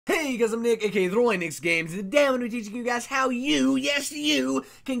Hey guys, I'm Nick, aka The Roy Nick's Games, and today I'm going to be teaching you guys how you, yes you,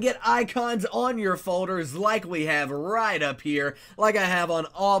 can get icons on your folders like we have right up here, like I have on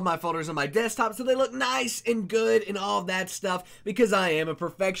all my folders on my desktop, so they look nice and good and all that stuff, because I am a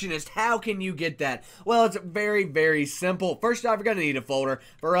perfectionist. How can you get that? Well, it's very, very simple. First off, you're going to need a folder.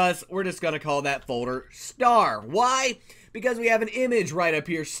 For us, we're just going to call that folder Star. Why? Because we have an image right up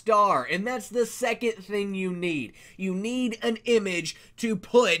here, Star, and that's the second thing you need. You need an image to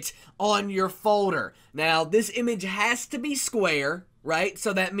put on your folder. Now, this image has to be square, right?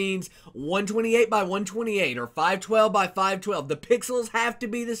 So that means 128 by 128 or 512 by 512. The pixels have to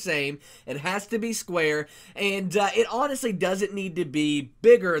be the same. It has to be square, and it honestly doesn't need to be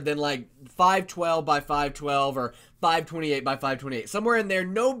bigger than like 512 by 512 or 528 by 528. Somewhere in there,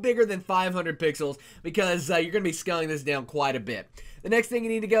 no bigger than 500 pixels, because you're going to be scaling this down quite a bit. The next thing you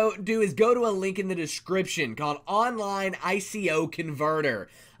need to do is go to a link in the description called Online ICO Converter.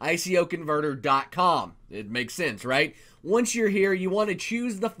 ICOconverter.com. It makes sense, right? Once you're here, you want to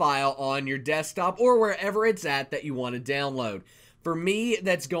choose the file on your desktop or wherever it's at that you want to download. For me,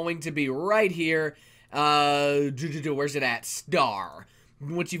 that's going to be right here. Where's it at? Star.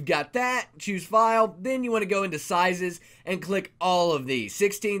 Once you've got that, choose file, then you want to go into sizes and click all of these: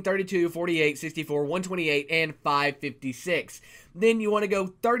 16, 32, 48, 64, 128, and 556. Then you want to go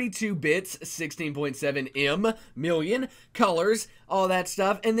 32 bits, 16.7 M, million, colors, all that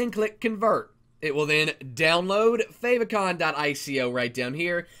stuff, and then click convert. It will then download favicon.ico right down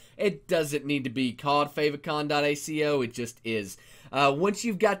here. It doesn't need to be called favicon.ico, it just is. Once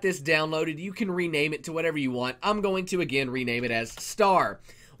you've got this downloaded, you can rename it to whatever you want. I'm going to, again, rename it as Star.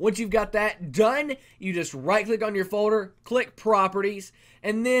 Once you've got that done, you just right-click on your folder, click Properties,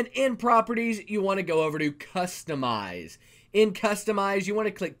 and then in Properties, you want to go over to Customize. In Customize, you want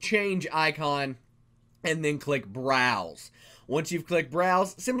to click Change Icon, and then click Browse. Once you've clicked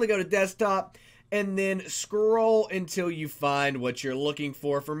Browse, simply go to Desktop, and then scroll until you find what you're looking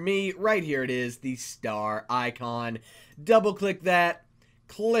for. For me, right here it is, the star icon. Double click that,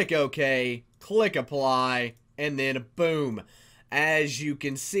 click OK, click Apply, and then boom. As you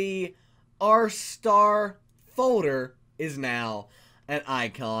can see, our star folder is now an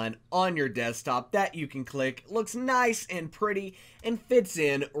icon on your desktop that you can click. Looks nice and pretty and fits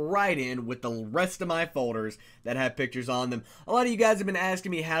in right in with the rest of my folders that have pictures on them. A lot of you guys have been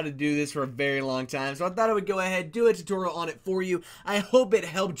asking me how to do this for a very long time, so I thought I would go ahead, do a tutorial on it for you. I hope it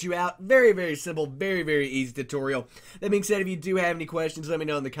helped you out. Very, very simple, very, very easy tutorial. That being said, if you do have any questions, let me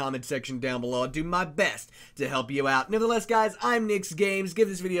know in the comment section down below. I'll do my best to help you out. Nevertheless, guys, I'm Nick's Games. Give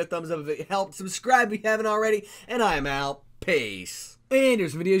this video a thumbs up if it helped. Subscribe if you haven't already, and I'm out. Peace. And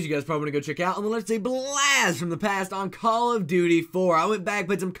here's some videos you guys probably want to go check out on the Let's Say Blast from the past on Call of Duty 4. I went back,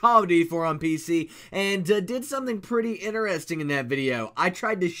 played some Call of Duty 4 on PC, and did something pretty interesting in that video. I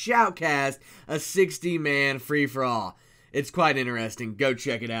tried to shoutcast a 60-man free-for-all. It's quite interesting. Go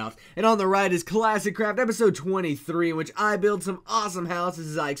check it out. And on the right is Classic Craft episode 23, in which I build some awesome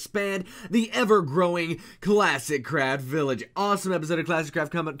houses as I expand the ever-growing Classic Craft village. Awesome episode of Classic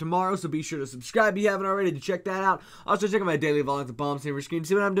Craft coming up tomorrow, so be sure to subscribe if you haven't already to check that out. Also, check out my daily vlogs at Palm Saver Screen to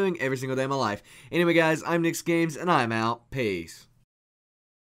see what I'm doing every single day of my life. Anyway, guys, I'm Nick's Games, and I'm out. Peace.